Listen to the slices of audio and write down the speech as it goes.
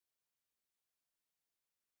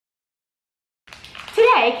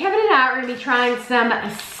Today, Kevin and I are going to be trying some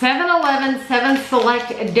 7-Eleven 7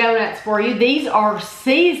 Select donuts for you. These are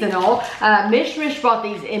seasonal. Mich Mich bought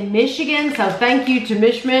these in Michigan, so thank you to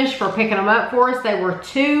Mich Mich for picking them up for us. They were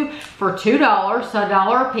two for $2, so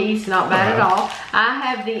 $1 a piece, not bad at all. I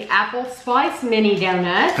have the apple spice mini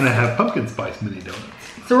donuts. And I have pumpkin spice mini donuts.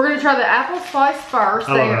 So we're going to try the apple spice first.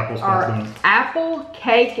 I love apple spice donuts. Apple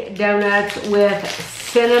cake donuts with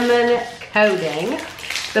cinnamon coating.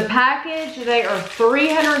 The package, they are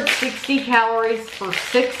 360 calories for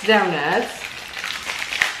 6 donuts.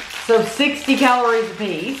 So 60 calories a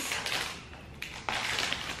piece.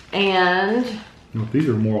 And these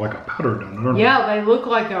are more like a powdered donut, aren't they? Yeah, they look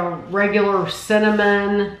like a regular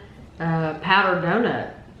cinnamon powdered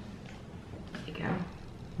donut. There you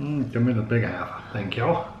go. Give me the big half. Thank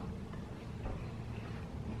you.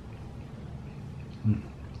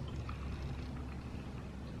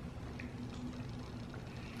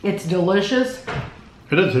 It's delicious.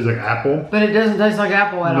 It doesn't taste like apple. But it doesn't taste like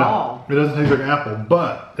apple at all. It doesn't taste like apple,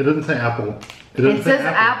 but it doesn't say apple. It says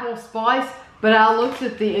apple spice, but I looked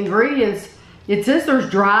at the ingredients. It says there's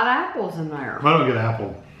dried apples in there. I don't get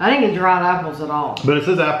apple. I didn't get dried apples at all. But it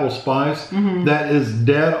says apple spice. That is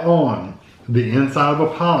dead on the inside of a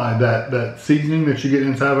pie. That seasoning that you get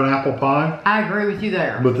inside of an apple pie. I agree with you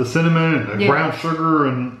there. With the cinnamon and the brown sugar,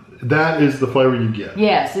 and that is the flavor you get.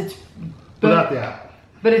 Yes, it's without the apple.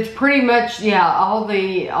 But it's pretty much, yeah, all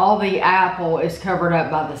the apple is covered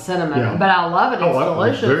up by the cinnamon. Yeah. But I love it. It's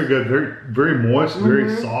delicious. Very good. Very moist.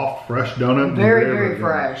 Very soft, fresh donut. Very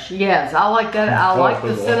fresh. Yes, I like that. I like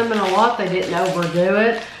the cinnamon a lot. They didn't overdo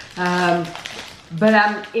it.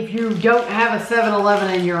 But if you don't have a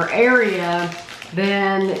 7-Eleven in your area,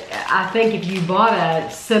 then I think if you bought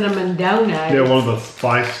a cinnamon donut, one of the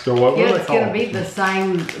spiced or what? It's going to be about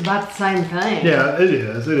the same thing. Yeah, it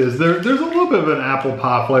is. It is. There's a little bit of an apple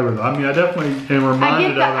pie flavor though. I mean, I definitely am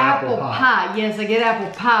reminded of apple pie. Yes, I get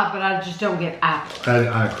apple pie, but I just don't get apple.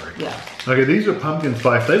 I agree. Yeah. Okay, these are pumpkin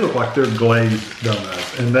spice. They look like they're glazed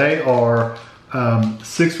donuts, and they are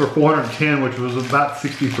 6 for $410, which was about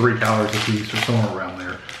 63 calories a piece or somewhere around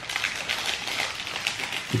there.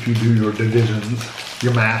 If you do your divisions,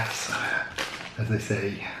 your maths, as they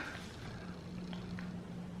say.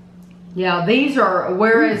 Yeah, these are,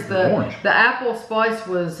 whereas the apple spice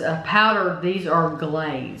was powdered, these are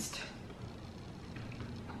glazed.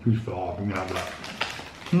 Who's fell off? I'm gonna have that.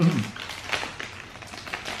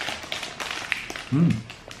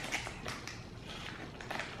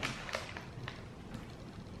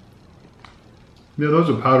 Yeah, those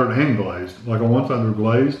are powdered and glazed. Like on one side they're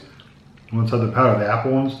glazed. One side the powder, the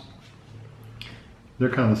apple ones, they're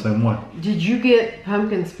kind of the same way. Did you get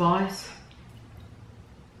pumpkin spice?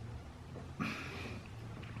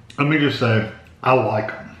 Let me just say, I like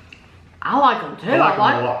them. I like them too. I like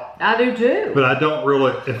them a lot. I do too. But I don't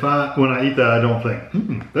really, when I eat that, I don't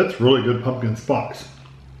think, that's really good pumpkin spice.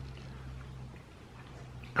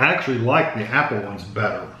 I actually like the apple ones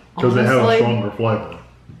better because they have a stronger flavor.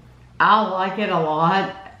 I like it a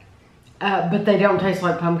lot. But they don't taste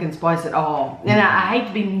like pumpkin spice at all. And I hate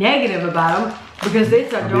to be negative about them because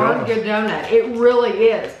it's a darn good donut. It really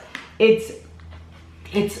is.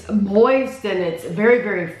 It's moist and it's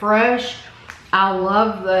very fresh. I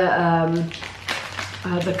love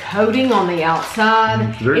the coating on the outside.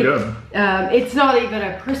 It's very good. It's not even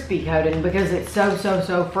a crispy coating because it's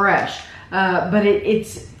so fresh. But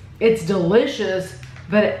it's delicious,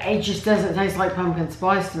 but it just doesn't taste like pumpkin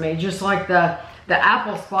spice to me. Just like the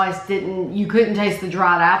apple spice you couldn't taste the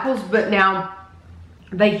dried apples, but now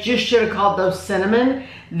they just should have called those cinnamon.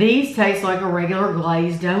 These taste like a regular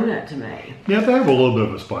glazed donut to me. Yeah, they have a little bit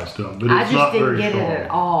of a spice to them, but it's not very strong. I just didn't get it at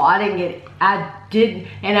all. I did,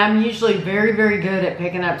 and I'm usually very good at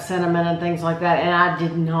picking up cinnamon and things like that, and I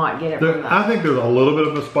did not get it from that. I think there's a little bit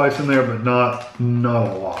of a spice in there, but not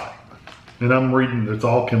a lot. And I'm reading, it's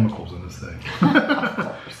all chemicals in this thing. Of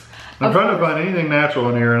course. I'm trying to find anything natural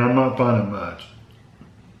in here, and I'm not finding much.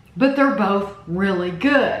 But they're both really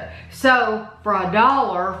good. So for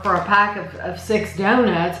 $1 for a pack of 6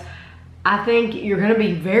 donuts, I think you're going to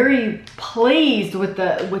be very pleased with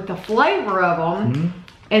the flavor of them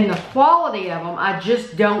and the quality of them. I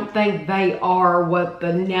just don't think they are what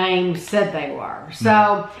the name said they were.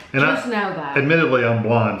 So just know that. Admittedly, I'm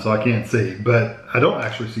blind, so I can't see, but I don't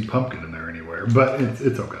actually see pumpkin in there anywhere. But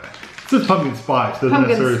it's okay. It's pumpkin spice, doesn't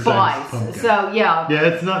necessarily say pumpkin. So yeah. Yeah,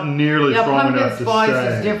 it's not nearly strong enough to say. Pumpkin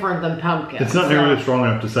spice is different than pumpkin. It's not nearly strong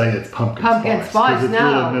enough to say it's pumpkin spice. Pumpkin spice, it's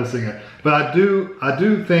really missing it. But I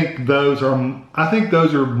do think those are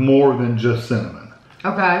more than just cinnamon.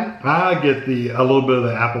 Okay. I get a little bit of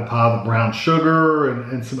the apple pie, the brown sugar,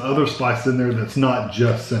 and some other spice in there that's not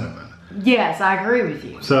just cinnamon. Yes, I agree with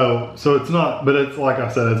you. So it's not, but it's like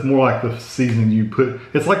I said, it's more like the seasoning you put.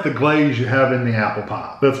 It's like the glaze you have in the apple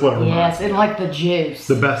pie. That's what it reminds Yes, me it's of. like the juice.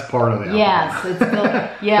 The best part of the apple Yes, pie. it's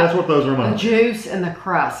the, yeah. That's what those remind The me. juice and the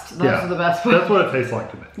crust. Those are the best parts. That's what it tastes like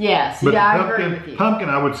to me. Yes, But yeah, I the agree pumpkin, with you. pumpkin,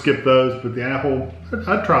 I would skip those, but the apple,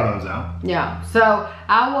 I'd try those out. Yeah, so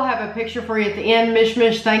I will have a picture for you at the end. Mish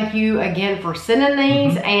Mish, thank you again for sending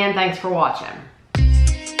these, and thanks for watching.